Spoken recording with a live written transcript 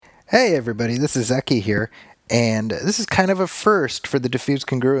Hey everybody, this is Zeki here, and this is kind of a first for the Diffuse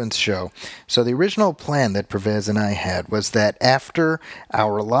Congruence show. So the original plan that Pervez and I had was that after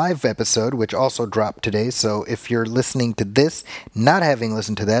our live episode, which also dropped today, so if you're listening to this, not having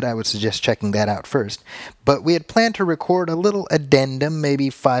listened to that, I would suggest checking that out first. But we had planned to record a little addendum,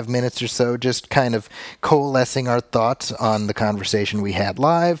 maybe 5 minutes or so, just kind of coalescing our thoughts on the conversation we had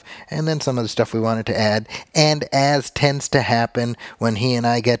live, and then some of the stuff we wanted to add. And as tends to happen when he and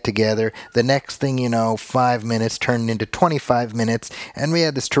I get together, the next thing you know, 5 minutes turned into 25 minutes, and we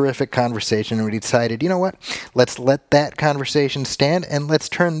had this terrific conversation, and we decided, you know what, let's let that conversation stand, and let's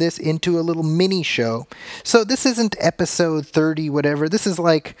turn this into a little mini show. So this isn't episode 30, whatever, this is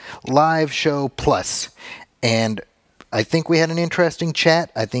like live show plus. And I think we had an interesting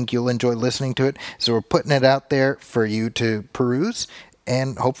chat. I think you'll enjoy listening to it. So we're putting it out there for you to peruse,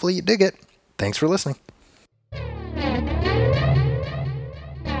 and hopefully you dig it. Thanks for listening.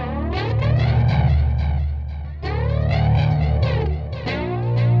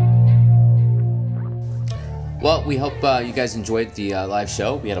 Well, we hope you guys enjoyed the live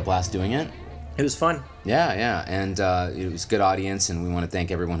show. We had a blast doing it. It was fun. Yeah, and it was a good audience, and we want to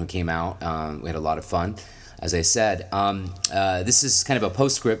thank everyone who came out. We had a lot of fun, as I said. This is kind of a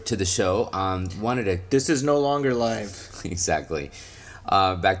postscript to the show. This is no longer live. Exactly.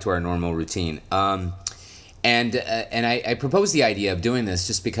 Back to our normal routine. And I proposed the idea of doing this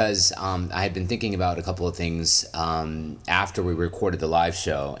just because I had been thinking about a couple of things after we recorded the live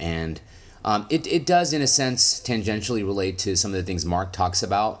show, and it does, in a sense, tangentially relate to some of the things Mark talks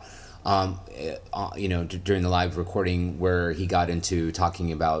about. During the live recording, where he got into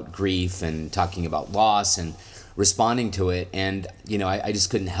talking about grief and talking about loss and responding to it, and I just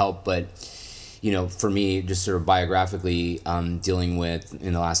couldn't help but, for me, just sort of biographically dealing with,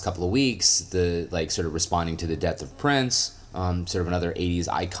 in the last couple of weeks, the sort of responding to the death of Prince, sort of another 80s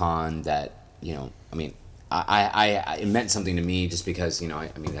icon that, it meant something to me just because,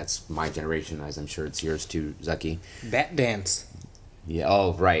 that's my generation, as I'm sure it's yours too, Zeki. Bat Dance. Yeah.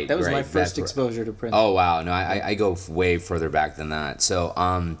 Oh, right. That was right. my first exposure to Prince. Oh, wow. No, I go way further back than that. So,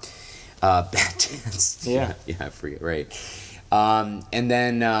 Bat Dance. Yeah. Yeah, I forget. Right. And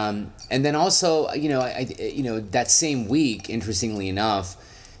then also, that same week, interestingly enough,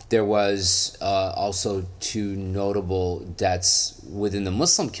 there was also two notable deaths within the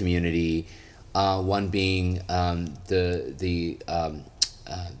Muslim community. One being the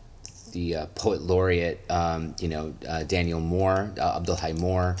poet laureate, Daniel Moore, Abdul Hai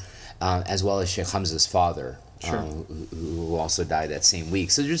Moore, as well as Sheikh Hamza's father, sure. who also died that same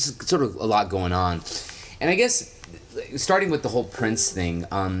week. So there's sort of a lot going on. And I guess starting with the whole Prince thing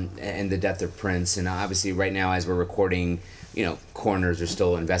and the death of Prince, and obviously right now as we're recording, coroners are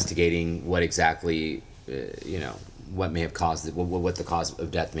still investigating what exactly, what may have caused it, what the cause of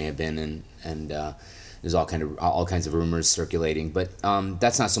death may have been, and there's all kinds of rumors circulating, but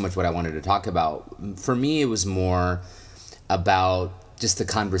that's not so much what I wanted to talk about. For me, it was more about just the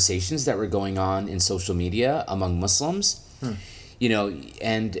conversations that were going on in social media among Muslims.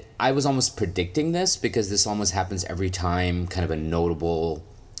 And I was almost predicting this because this almost happens every time kind of a notable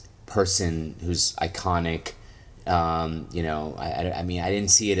person who's iconic. I didn't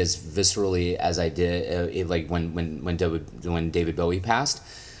see it as viscerally as I did when David Bowie passed.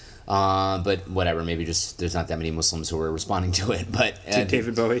 But whatever, maybe just there's not that many Muslims who were responding to it. But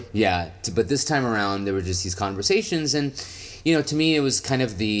David Bowie. Yeah, but this time around there were just these conversations, and to me it was kind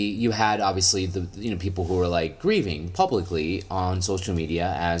of you had obviously the people who were grieving publicly on social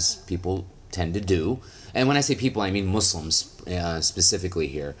media, as people tend to do. And when I say people, I mean Muslims specifically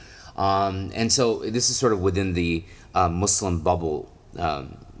here. And so this is sort of within the Muslim bubble,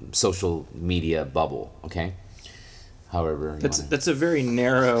 social media bubble. Okay. However, that's a very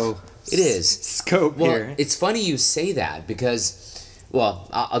narrow. It is scope here. It's funny you say that because,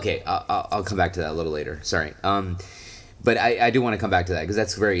 I'll come back to that a little later. Sorry, but I do want to come back to that because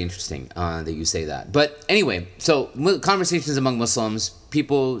that's very interesting that you say that. But anyway, so conversations among Muslims,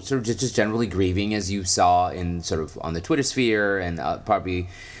 people sort of just generally grieving, as you saw in sort of on the Twitter sphere and probably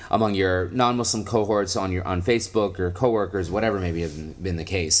among your non-Muslim cohorts on Facebook or coworkers, whatever may have been the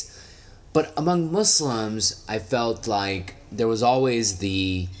case. But among Muslims, I felt like there was always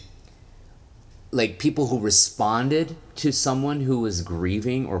people who responded to someone who was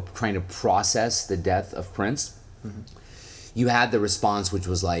grieving or trying to process the death of Prince. Mm-hmm. You had the response, which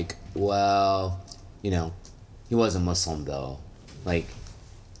was well, he was a Muslim though.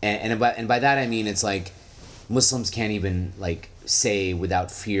 And by that I mean it's Muslims can't even say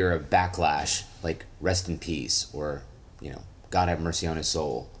without fear of backlash, rest in peace, or, God have mercy on his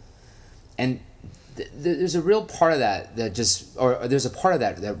soul. And there's a real part of that just, or there's a part of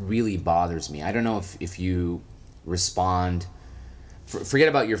that really bothers me. I don't know if you respond. Forget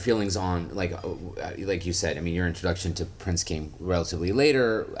about your feelings on, like you said. I mean, your introduction to Prince came relatively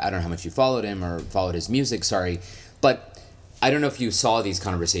later. I don't know how much you followed him or followed his music. Sorry, but I don't know if you saw these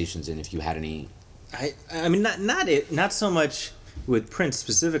conversations and if you had any. I mean, not so much with Prince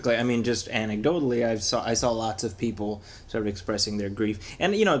specifically. I mean, just anecdotally, I saw lots of people sort of expressing their grief,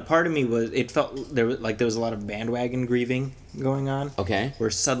 and part of me it felt there was a lot of bandwagon grieving going on. Okay. Where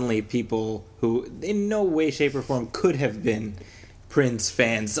suddenly people who in no way, shape, or form could have been Prince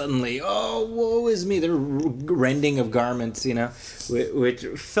fans suddenly, oh, woe is me, they're rending of garments, which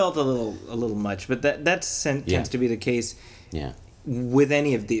felt a little much, but that tends to be the case. Yeah. With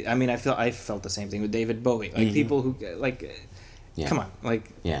any of the, I mean, I felt the same thing with David Bowie, people who come on, right.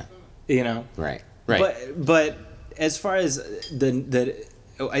 But as far as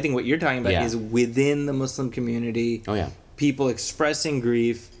I think what you're talking about is within the Muslim community. Oh yeah. People expressing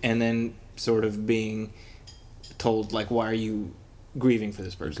grief and then sort of being told why are you grieving for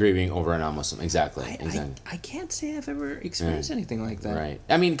this person? Grieving over a non-Muslim, exactly. I can't say I've ever experienced anything like that. Right.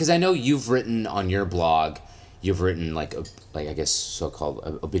 I mean, because I know you've written on your blog, you've written I guess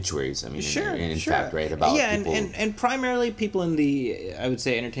so-called obituaries. I mean, sure, in fact, right, about people. and primarily people in the, I would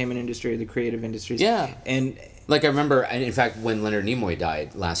say, entertainment industry or the creative industries. Yeah. And I remember, in fact, when Leonard Nimoy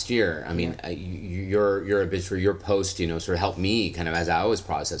died last year, I mean, your obituary, your post, sort of helped me kind of as I was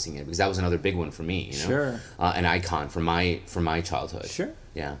processing it, because that was another big one for me, Sure. An icon from my childhood. Sure.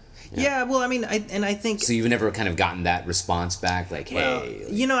 Yeah. Yeah, well, I mean, I think... So you've never kind of gotten that response back,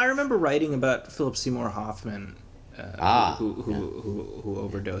 hey... I remember writing about Philip Seymour Hoffman, who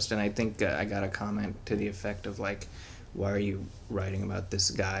overdosed, and I think I got a comment to the effect of, why are you writing about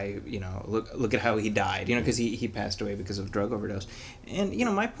this guy? Look at how he died, because he passed away because of drug overdose. And,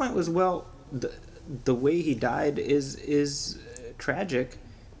 my point was, well, the way he died is tragic,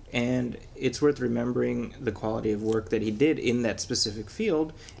 and it's worth remembering the quality of work that he did in that specific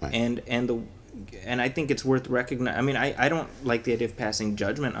field, right. and I think it's worth recognizing. I mean, I don't like the idea of passing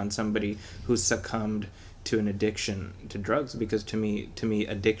judgment on somebody who's succumbed to an addiction to drugs, because to me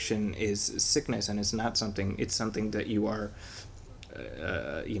addiction is sickness, and it's not something. It's something that you are,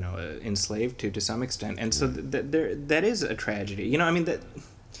 enslaved to some extent, and so that is a tragedy. I mean that.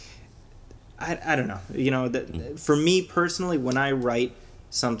 I don't know. That for me personally, when I write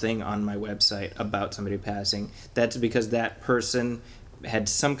something on my website about somebody passing, that's because that person had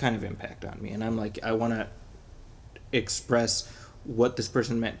some kind of impact on me, and I'm I want to express what this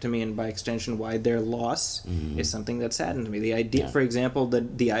person meant to me, and by extension why their loss is something that saddened me. The idea, for example,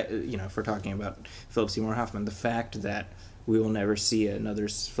 if we're talking about Philip Seymour Hoffman, the fact that we will never see another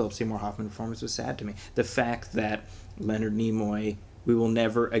Philip Seymour Hoffman performance was sad to me. The fact that Leonard Nimoy, we will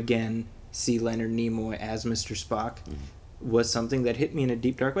never again see Leonard Nimoy as Mr. Spock, was something that hit me in a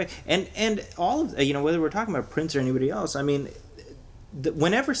deep, dark way. And all of, whether we're talking about Prince or anybody else, I mean,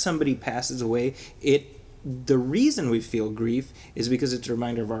 whenever somebody passes away, the reason we feel grief is because it's a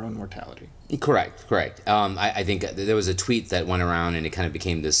reminder of our own mortality. Correct. I think there was a tweet that went around, and it kind of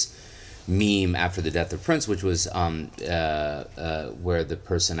became this meme after the death of Prince, which was where the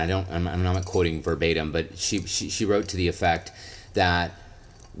person, I'm not quoting verbatim, but she wrote to the effect that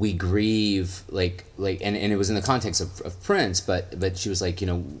we grieve and it was in the context of Prince, but she was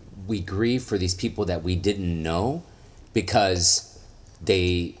we grieve for these people that we didn't know because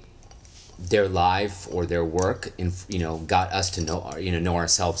their life or their work got us to know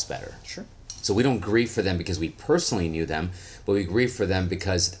ourselves better. Sure. So we don't grieve for them because we personally knew them, but we grieve for them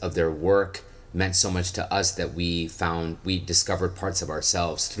because of their work meant so much to us that we discovered parts of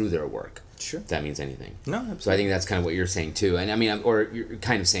ourselves through their work. Sure. If that means anything. No, absolutely. So I think that's kind of what you're saying too. And I mean, or you're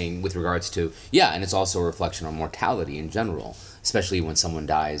kind of saying with regards to, and it's also a reflection on mortality in general, especially when someone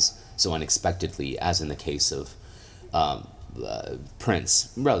dies so unexpectedly, as in the case of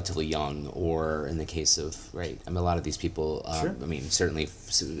Prince, relatively young, or in the case of, right, I mean, a lot of these people, sure. I mean, certainly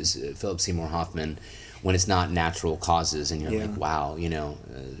Philip Seymour Hoffman, when it's not natural causes and you're wow,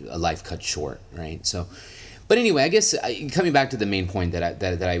 a life cut short, right? So, but anyway, I guess coming back to the main point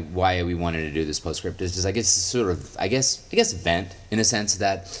why we wanted to do this postscript is just, I guess, sort of, I guess vent in a sense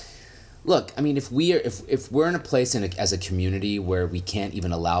that, look, I mean, if we're in a place as a community where we can't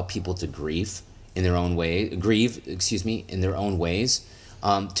even allow people to grieve in their own way, in their own ways,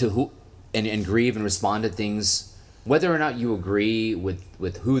 and grieve and respond to things, whether or not you agree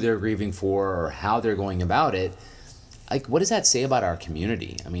with who they're grieving for or how they're going about it. What does that say about our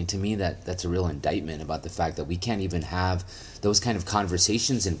community? I mean, to me, that's a real indictment about the fact that we can't even have those kind of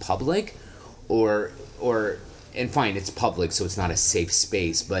conversations in public, and fine, it's public, so it's not a safe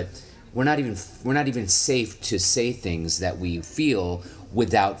space, but we're not even safe to say things that we feel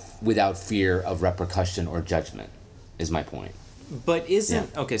without fear of repercussion or judgment. Is my point. But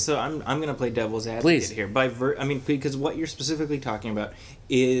isn't okay? So I'm going to play devil's advocate Please. here. Because what you're specifically talking about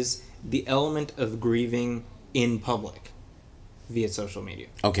is the element of grieving in public via social media.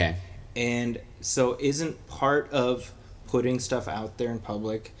 Okay. And so isn't part of putting stuff out there in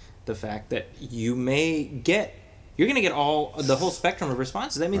public the fact that you're going to get the whole spectrum of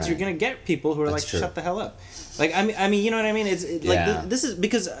responses. That means Right. you're going to get people who are That's like, true. shut the hell up. Like, I mean, you know what I mean? This is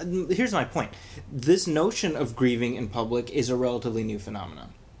because here's my point. This notion of grieving in public is a relatively new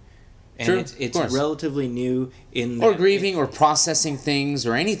phenomenon. And True, it's of course. relatively new in Or that- grieving or processing things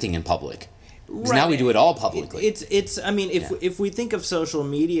or anything in public. 'Cause Right. now we do it all publicly. It's I mean if we think of social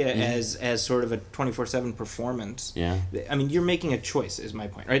media as sort of a 24/7 performance, Yeah. I mean you're making a choice is my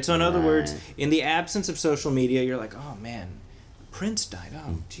point, right? So in other words, in the absence of social media, you're like, "Oh man, Prince died.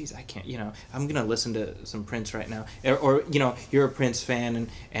 Oh, geez, I can't, I'm going to listen to some Prince right now." Or you're a Prince fan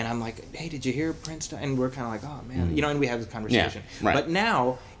and I'm like, "Hey, did you hear Prince died?" And we're kind of like, "Oh man." And we have this conversation. Yeah, right. But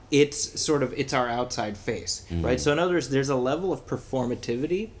now it's our outside face, right? So in other words, there's a level of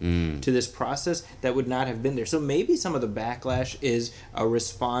performativity to this process that would not have been there. So maybe some of the backlash is a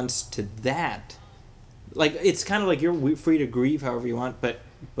response to that. Like, it's kind of like you're free to grieve however you want, but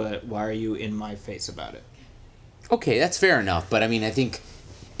why are you in my face about it? Okay, that's fair enough. But I mean, I think,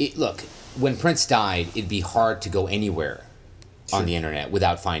 look, when Prince died, it'd be hard to go anywhere on the internet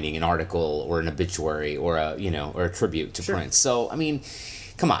without finding an article or an obituary or a tribute to Prince. So I mean,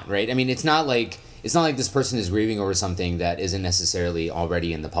 come on, right? I mean, it's not like this person is grieving over something that isn't necessarily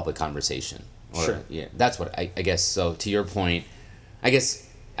already in the public conversation. Or, yeah, that's what I guess. So to your point, I guess.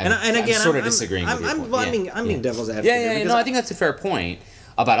 I'm sort of disagreeing with your point. I'm being devil's advocate. Yeah. No, I think that's a fair point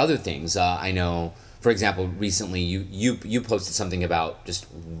about other things. I know, for example, recently you posted something about just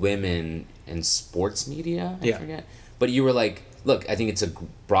women in sports media. I forget, but you were like, look, I think it's a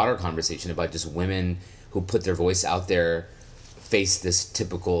broader conversation about just women who put their voice out there face this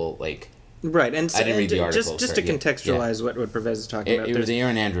typical right, and I didn't read the article. Just to contextualize what Pervez is talking about. It was the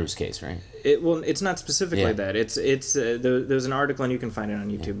Erin Andrews case, right? It's not specifically that. There's an article and you can find it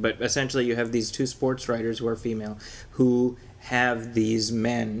on YouTube. But essentially, you have these two sports writers who are female who have these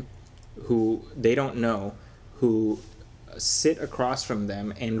men who they don't know who sit across from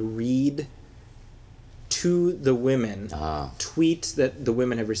them and read to the women tweets that the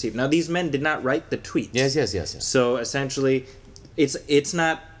women have received. Now, these men did not write the tweets. Yes. So essentially, it's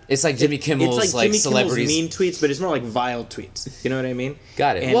not. It's like Jimmy Kimmel's it's like Jimmy celebrities Kimmel's mean tweets, but it's more like vile tweets. You know what I mean?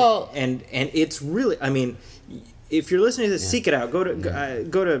 Got it. And it's really, I mean, if you're listening to this, seek it out. Go to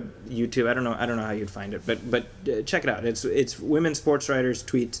YouTube. I don't know how you'd find it, but check it out. It's women sports writers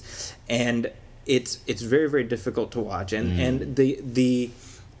tweets, and it's very, very difficult to watch. And the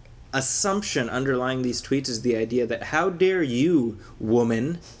assumption underlying these tweets is the idea that how dare you,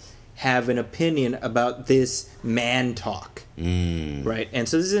 woman, have an opinion about this man talk, right? And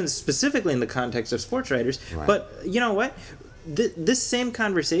so this is specifically in the context of sports writers. Right. But you know what? This same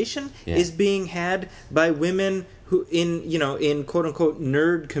conversation is being had by women who in quote unquote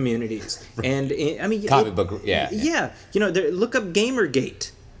nerd communities, and comic book, look up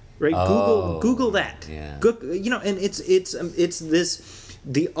Gamergate, right? Google that, and it's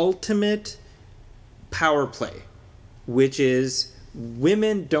the ultimate power play, which is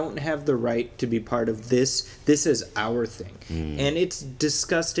women don't have the right to be part of this. This is our thing, and it's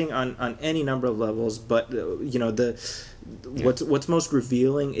disgusting on any number of levels. But what's most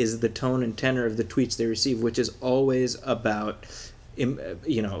revealing is the tone and tenor of the tweets they receive, which is always about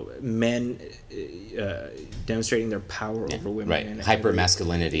men demonstrating their power over women, right? Hyper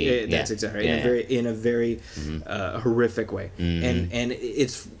masculinity. That's exactly in a very horrific way, and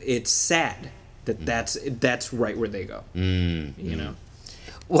it's sad that's right where they go.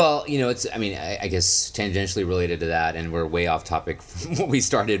 Well, it's. I mean, I guess tangentially related to that, and we're way off topic from what we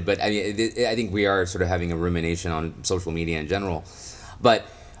started. But I think we are sort of having a rumination on social media in general. But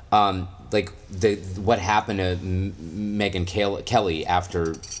what happened to Megyn Kelly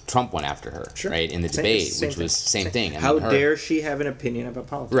after Trump went after her, right, in the debate, which was same thing. How dare she have an opinion about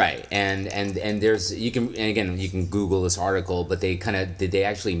politics? Right, and there's you can Google this article, but did they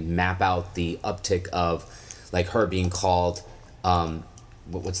actually map out the uptick of her being called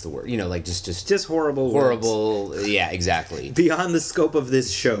what's the word? Just horrible words. Yeah, exactly. Beyond the scope of this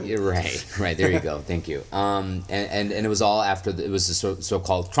show. Right. There you go. Thank you. And it was all after it was the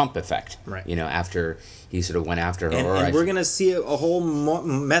so-called Trump effect. Right. after he sort of went after her. And we're gonna see a whole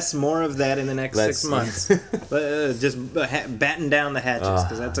mess more of that in the next 6 months. Just batten down the hatches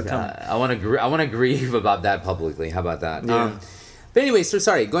because that's a coming. I want to grieve about that publicly. How about that? Yeah. But anyway, so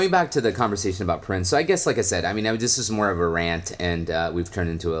sorry, going back to the conversation about Prince. So I guess, like I said, I mean, this is more of a rant, and we've turned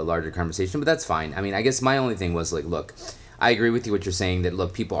into a larger conversation, but that's fine. I mean, I guess my only thing was like, look, I agree with you what you're saying, that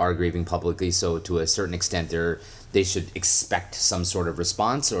look, people are grieving publicly, so to a certain extent they should expect some sort of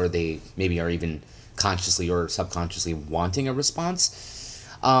response, or they maybe are even consciously or subconsciously wanting a response.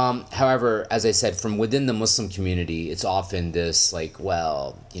 However, as I said, from within the Muslim community, it's often this like,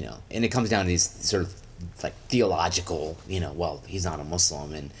 well, and it comes down to these sort of like theological, well, he's not a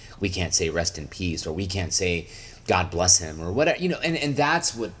Muslim and we can't say rest in peace, or we can't say God bless him, or whatever, and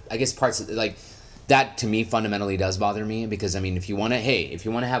that's what I guess parts of like that to me fundamentally does bother me, because I mean, if you want to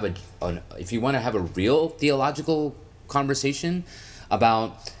have a real theological conversation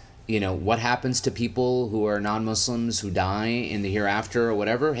about what happens to people who are non-Muslims who die in the hereafter or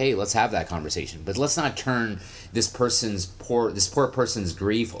whatever, hey, let's have that conversation. But let's not turn this poor person's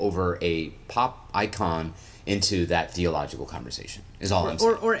grief over a pop icon into that theological conversation. Is all I'm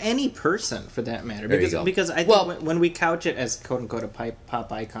saying. Or any person for that matter. There you go. Because I think when we couch it as quote unquote a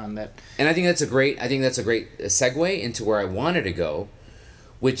pop icon, that. And I think that's a great segue into where I wanted to go,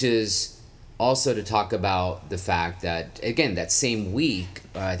 which is also to talk about the fact that, again, that same week,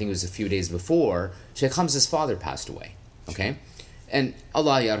 I think it was a few days before, Sheikh Hamza's father passed away. Okay? And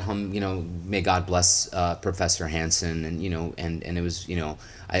Allah yarham, may God bless Professor Hansen, and and it was,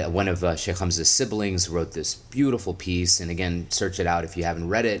 one of Sheikh Hamza's siblings wrote this beautiful piece, and again, search it out if you haven't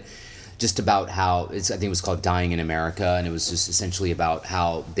read it, just about how, I think it was called Dying in America, and it was just essentially about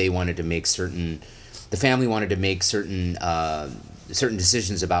how they wanted to make the family wanted to make certain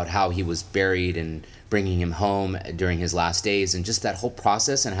decisions about how he was buried and bringing him home during his last days, and just that whole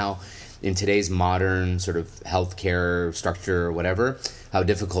process, and how in today's modern sort of healthcare structure or whatever, how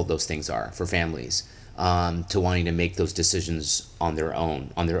difficult those things are for families to wanting to make those decisions on their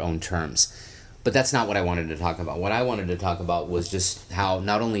own terms. But that's not what I wanted to talk about. What I wanted to talk about was just how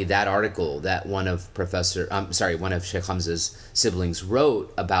not only that article that one of Sheikh Hamza's siblings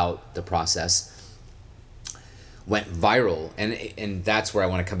wrote about the process went viral, and that's where I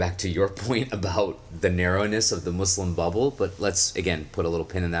want to come back to your point about the narrowness of the Muslim bubble, but let's again put a little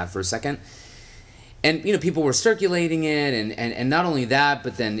pin in that for a second. And people were circulating it, and not only that,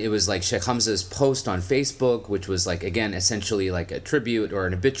 but then it was like Sheikh Hamza's post on Facebook, which was like, again, essentially like a tribute or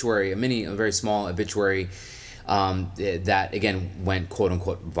an obituary, a very small obituary, that again went quote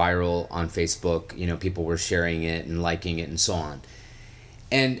unquote viral on Facebook. People were sharing it and liking it and so on.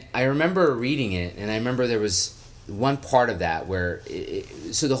 And I remember reading it, and I remember there was one part of that where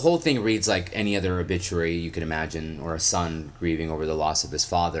so the whole thing reads like any other obituary you can imagine, or a son grieving over the loss of his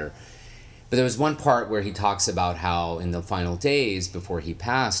father. But there was one part where he talks about how in the final days before he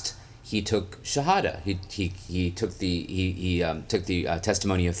passed, he took shahada. He took the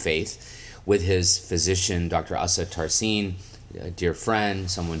testimony of faith with his physician, Dr. Asad Tarsin, a dear friend,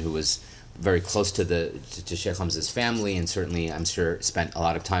 someone who was very close to Sheikh Hamza's family, and certainly, I'm sure, spent a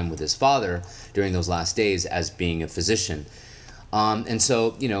lot of time with his father during those last days as being a physician. And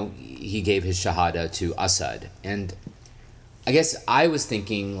so, he gave his shahada to Asad. And I guess I was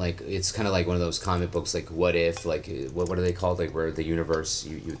thinking, like, it's kind of like one of those comic books, like, what if, like, what are they called? Like, where the universe,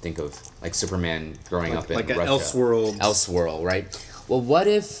 you would think of, like, Superman growing up in like Russia. Like an Elseworld. Elseworld, right? Well, what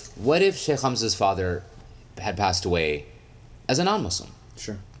if Sheikh Hamza's father had passed away as a non-Muslim?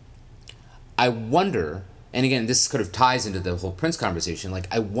 Sure. I wonder, and again, this sort of ties into the whole Prince conversation, like,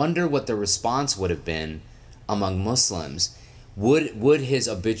 I wonder what the response would have been among Muslims. Would his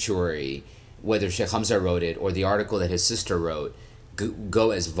obituary, whether Sheikh Hamza wrote it or the article that his sister wrote, go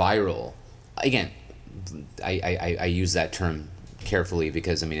as viral? Again, I use that term carefully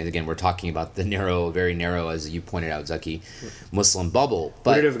because, I mean, again, we're talking about the very narrow, as you pointed out, Zaki, Muslim bubble.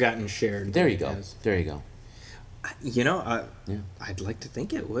 But would it have gotten shared? There you go. There you go. I'd like to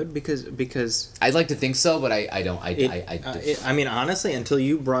think it would, because I'd like to think so, but I don't. I mean, honestly, until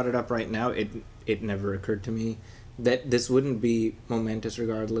you brought it up right now, it never occurred to me that this wouldn't be momentous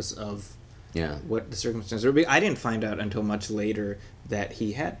regardless of what the circumstances would be. I didn't find out until much later that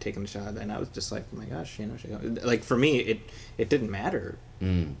he had taken the shahada, and I was just like, oh my gosh, like, for me, it didn't matter.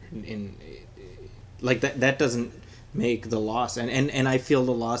 Like that doesn't make the loss, and I feel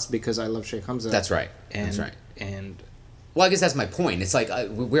the loss because I love Sheikh Hamza. That's right. That's right. And well, I guess that's my point. It's like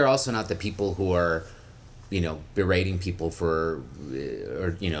we're also not the people who are, berating people for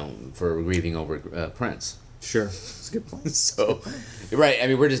grieving over Prince. Sure, that's a good point. So, right. I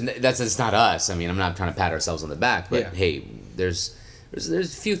mean, that's not us. I mean, I'm not trying to pat ourselves on the back, but hey, there's a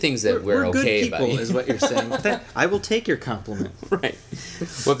few things that we're okay good people, about. Is what you're saying. I will take your compliment. Right.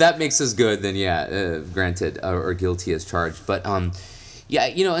 Well, if that makes us good, then granted, or guilty as charged. But Yeah,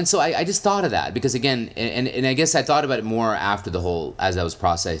 and so I just thought of that because again, and I guess I thought about it more after the whole, as I was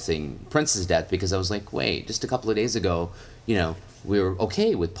processing Prince's death, because I was like, wait, just a couple of days ago, we were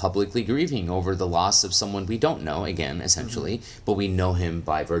okay with publicly grieving over the loss of someone we don't know, again, essentially, but we know him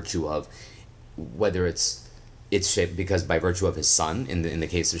by virtue of, whether it's because by virtue of his son, in the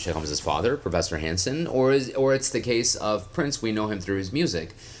case of Chet Holmes' father, Professor Hansen, or it's the case of Prince, we know him through his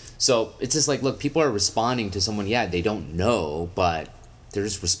music. So it's just like, look, people are responding to someone, they don't know, but they're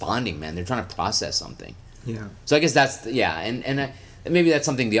just responding, man. They're trying to process something. Yeah. So I guess that's, and maybe that's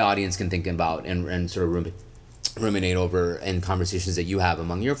something the audience can think about and sort of ruminate over in conversations that you have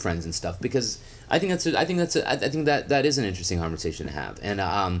among your friends and stuff, because I think that is an interesting conversation to have.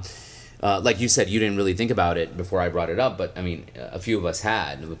 And like you said, you didn't really think about it before I brought it up, but I mean, a few of us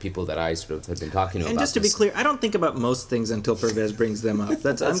had, the people that I sort of had been talking to. And about just to be clear, I don't think about most things until Pervez brings them up.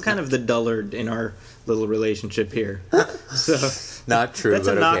 I'm kind of the dullard in our little relationship here. So not true. That's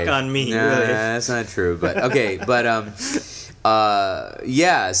but a knock okay. on me. Nah, really. that's not true. But okay, but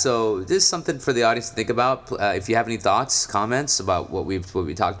so this is something for the audience to think about. If you have any thoughts, comments about what we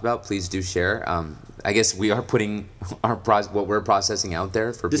talked about, please do share. I guess we are putting what we're processing out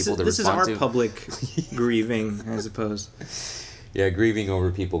there for people to respond to. This is our public grieving, I suppose. Yeah, grieving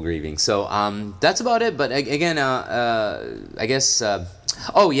over people grieving. So that's about it. But again, I guess.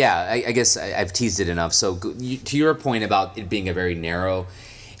 I guess I've teased it enough. So to your point about it being a very narrow.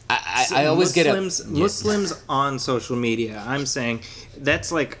 I always Muslims on social media. I'm saying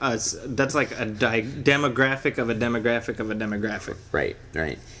that's like us. That's like a demographic of a demographic of a demographic. Right.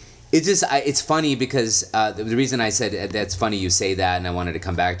 It's just it's funny because the reason I said that's funny you say that, and I wanted to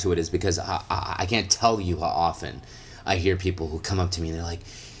come back to it, is because I can't tell you how often I hear people who come up to me and they're like,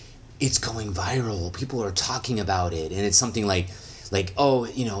 "It's going viral. People are talking about it," and it's something like oh,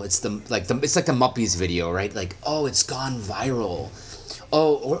 it's like the Muppies video, right? Like, oh, it's gone viral.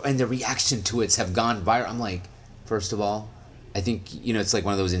 Oh, and the reaction to it have gone viral. I'm like, first of all, I think it's like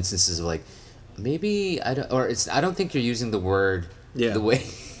one of those instances of like, maybe I don't think you're using the word the way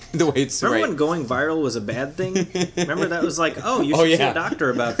it's Remember right. when going viral was a bad thing? Remember that was like, oh, you should see a doctor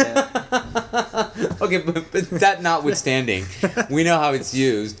about that. Okay, but that notwithstanding, we know how it's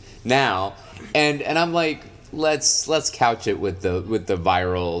used now, and I'm like, let's couch it with the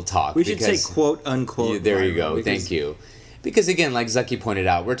viral talk. We should say quote unquote. Yeah, there you go. Thank you. Because again, like Zucky pointed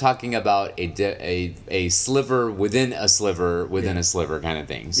out, we're talking about a sliver within a sliver within a sliver kind of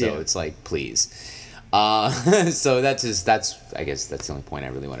thing. So it's like, please. So that's I guess that's the only point I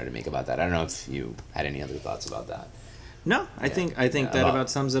really wanted to make about that. I don't know if you had any other thoughts about that. No, I think that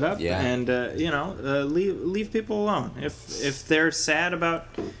about sums it up. Yeah. And leave people alone. If they're sad about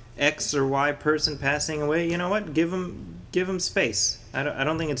X or Y person passing away, you know what? Give them space. I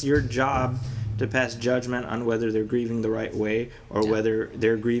don't think it's your job to pass judgment on whether they're grieving the right way or whether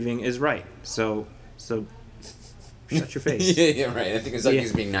their grieving is right. So shut your face. yeah, right. I think it's like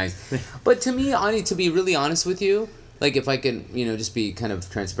he's being nice. But to me, to be really honest with you, like if I can, just be kind of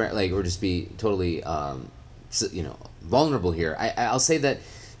transparent, like, or just be totally, vulnerable here. I'll say that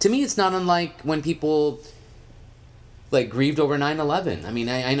to me, it's not unlike when people like grieved over 9/11. I mean,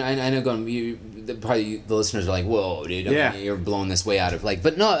 I know probably the listeners are like, whoa, dude, I mean, you're blowing this way out of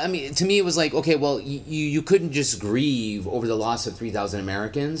but no, I mean, to me it was like, okay, well, you couldn't just grieve over the loss of 3,000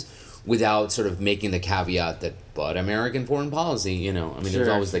 Americans without sort of making the caveat that, but American foreign policy, there's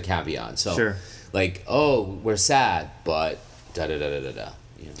always the caveat. So like, oh, we're sad, but da-da-da-da-da-da.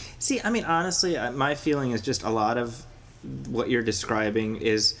 See, I mean, honestly, my feeling is just a lot of what you're describing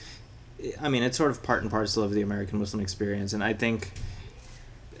is, I mean, it's sort of part and parcel of the American Muslim experience, and I think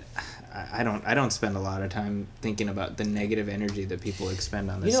I don't spend a lot of time thinking about the negative energy that people expend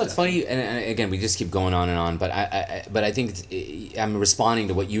on this. It's funny, and again, we just keep going on and on, but I think I'm responding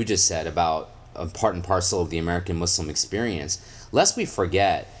to what you just said about a part and parcel of the American Muslim experience. Lest we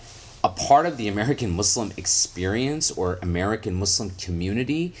forget, a part of the American Muslim experience or American Muslim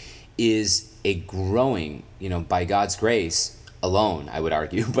community is a growing, by God's grace alone, I would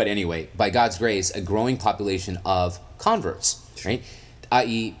argue, but anyway, by God's grace, a growing population of converts, right?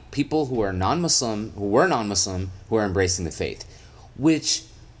 I.e., people who are non-Muslim, who are embracing the faith, which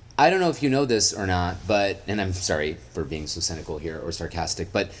I don't know if you know this or not, and I'm sorry for being so cynical here or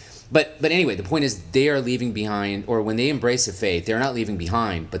sarcastic, but anyway, the point is they are leaving behind, or when they embrace the faith, they're not leaving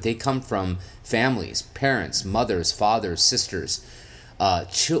behind, but they come from families, parents, mothers, fathers, sisters,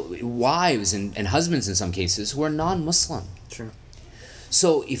 wives and husbands in some cases who are non-Muslim. Sure.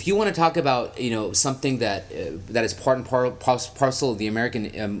 So if you want to talk about something that is part and parcel of the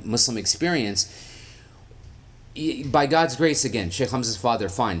American Muslim experience, by God's grace, again, Sheikh Hamza's father,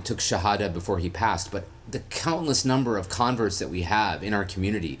 fine, took Shahada before he passed, but the countless number of converts that we have in our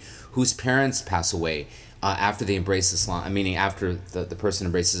community whose parents pass away after they embrace Islam, meaning after the person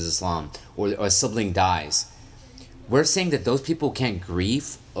embraces Islam, or a sibling dies, we're saying that those people can't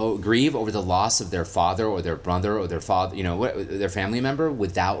grieve over the loss of their father or their brother or their father, their family member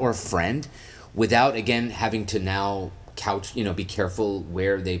or a friend, without, again, having to now be careful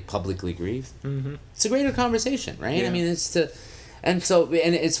where they publicly grieve. Mm-hmm. It's a greater conversation, right? Yeah. I mean, and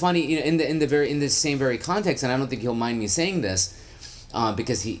it's funny, in the same very context, and I don't think he'll mind me saying this,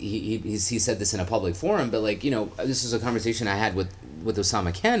 because he said this in a public forum, but this was a conversation I had with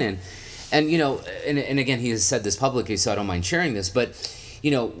Osama Cannon, and and again, he has said this publicly, so I don't mind sharing this, but he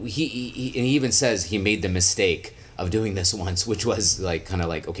even says he made the mistake of doing this once, which was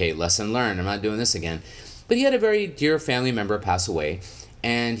okay, lesson learned, I'm not doing this again. But he had a very dear family member pass away,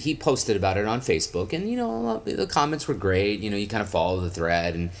 and he posted about it on Facebook, and the comments were great. You kind of follow the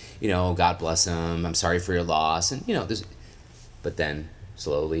thread, and God bless him, I'm sorry for your loss, and but then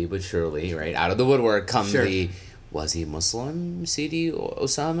slowly but surely, right, out of the woodwork come Sure. Was he Muslim, Sidi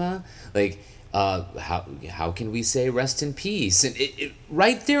Osama? How can we say rest in peace? And it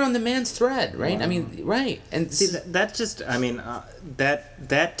right there on the man's thread, right? Wow. I mean, right. And See, that just,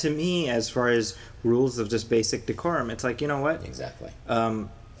 that to me, as far as rules of just basic decorum, it's like, you know what? exactly.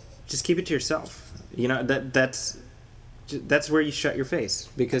 Just keep it to yourself. That's where you shut your face,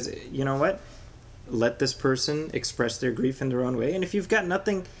 because you know what? Let this person express their grief in their own way, and if you've got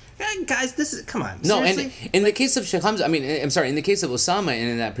nothing, guys, come on. No, seriously? and in the case of Sheikh Hamza, in the case of Osama,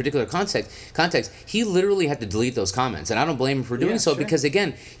 and in that particular context, he literally had to delete those comments, and I don't blame him for doing so, sure. because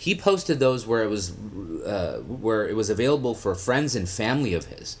again, he posted those where it was available for friends and family of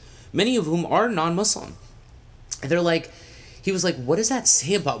his, many of whom are non-Muslim, and he was like, what does that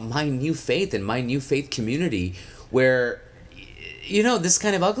say about my new faith and my new faith community, where this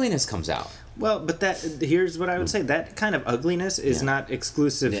kind of ugliness comes out? Well, but here's what I would say. That kind of ugliness is not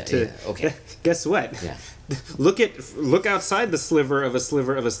exclusive to... Yeah, okay. Guess what? Yeah. Look outside the sliver of a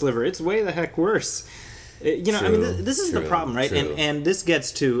sliver of a sliver. It's way the heck worse. This is the problem, right? True. And this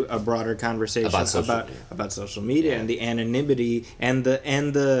gets to a broader conversation about social media and the anonymity and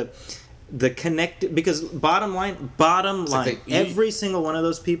the connect, because bottom line, every single one of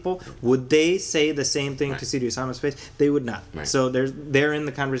those people, would they say the same thing to Sidi Osama's face? They would not. Right. So therein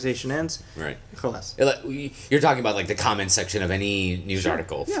the conversation ends. Right. Khalas. You're talking about the comment section of any news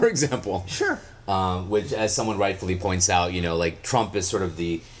article, for example. Sure. Which, as someone rightfully points out, Trump is sort of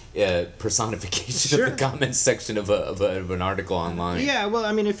the personification of the comments section of an article online. Yeah, well,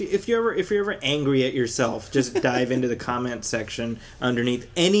 if you're ever angry at yourself, just dive into the comment section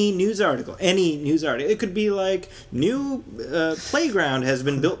underneath any news article. It could be new playground has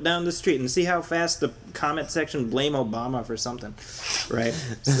been built down the street, and see how fast the comment section blame Obama for something, right?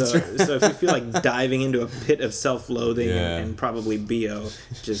 So if you feel like diving into a pit of self-loathing and probably BO,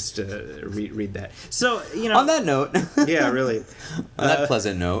 just read that. So on that note, yeah, really, on that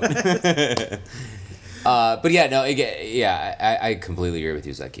pleasant note. But I completely agree with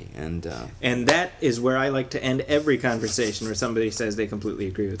you, Zeki, and that is where I like to end every conversation where somebody says they completely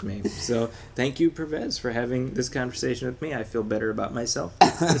agree with me. So thank you, Pervez, for having this conversation with me. I feel better about myself.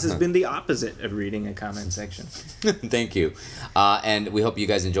 This has been the opposite of reading a comment section. Thank you, and we hope you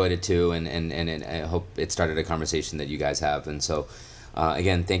guys enjoyed it too, and I hope it started a conversation that you guys have, and so.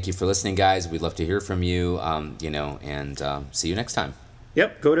 Again, thank you for listening, guys. We'd love to hear from you, and see you next time.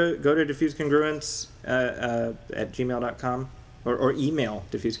 Yep, go to diffusecongruence at gmail.com or email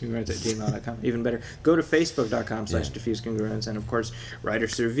diffusecongruence@gmail.com. Even better, go to facebook.com/diffusecongruence, and of course, write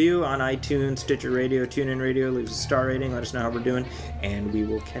us a review on iTunes, Stitcher Radio, TuneIn Radio. Leave us a star rating. Let us know how we're doing, and we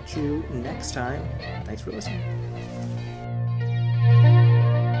will catch you next time. Thanks for listening.